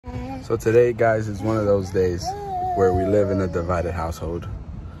So today, guys, is one of those days where we live in a divided household.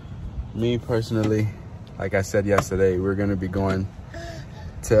 Me personally, like I said yesterday, we're gonna be going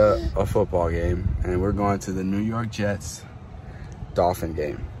to a football game, and we're going to the New York Jets Dolphin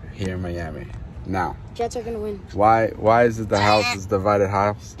game here in Miami. Now, Jets are gonna win. Why is it the house is divided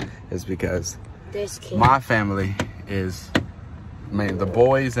house? Is because This kid. my family is, the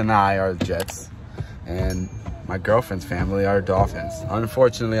boys and I are the Jets, and my girlfriend's family are Dolphins.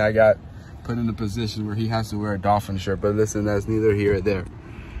 Unfortunately, I got put in a position where he has to wear a Dolphin shirt, but listen, that's neither here or there.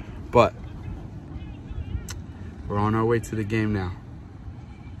 But we're on our way to the game now.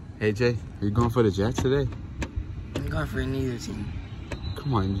 AJ, are you going for the Jets today? I'm going for neither team.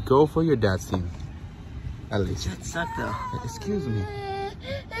 Come on, you go for your dad's team. At least. Jets suck though. Excuse me.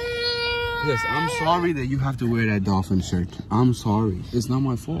 Yes, I'm sorry that you have to wear that Dolphin shirt. I'm sorry. It's not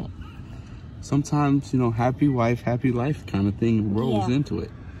my fault. Sometimes, you know, happy wife, happy life kind of thing rolls into it.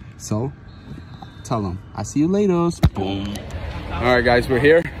 So, tell them, I see you later. Boom. All right, guys, we're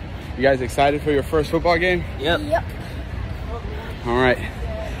here. You guys excited for your first football game? Yep. All right.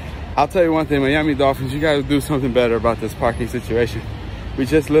 I'll tell you one thing, Miami Dolphins, you guys do something better about this parking situation. We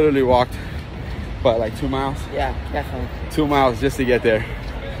just literally walked, what, like 2 miles? Yeah, definitely. 2 miles just to get there.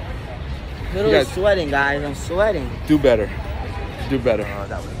 Literally sweating, guys. I'm sweating. Do better. Do better. Oh,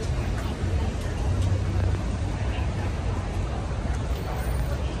 that was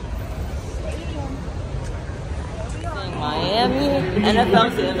Miami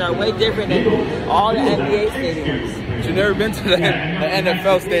NFL stadiums are way different than all the NBA stadiums. But you've never been to the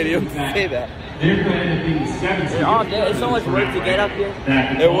NFL stadium to say that. It's so much work to get up here.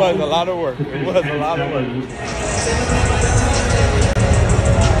 It was a lot of work. It was a lot of work.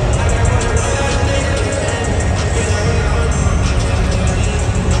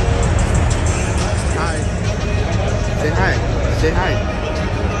 Say hi. Say hi.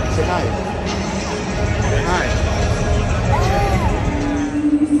 Say hi. Say hi.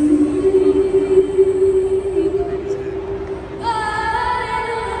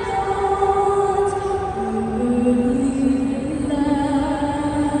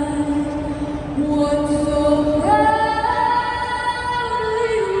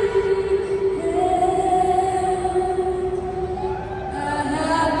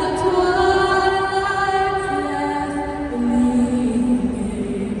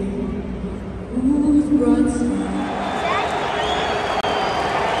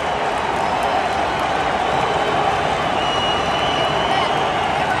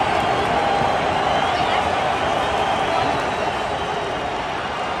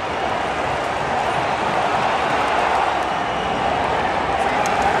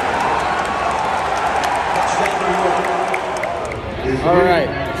 All right,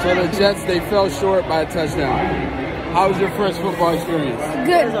 so the Jets, they fell short by a touchdown. How was your first football experience?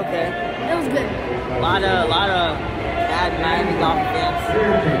 Good. It was okay. It was good. A lot of bad Miami Dolphin fans.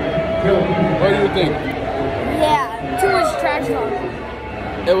 What do you think? Yeah, too much trash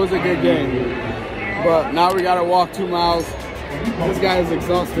talk. It was a good game, but now we gotta walk 2 miles. This guy is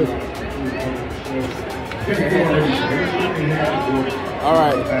exhausted. All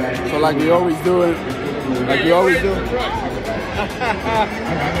right, so like we always do it,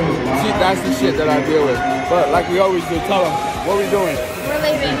 See, that's the shit that I deal with. But like we always do, tell them, what we doing? We're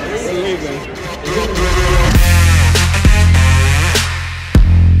leaving.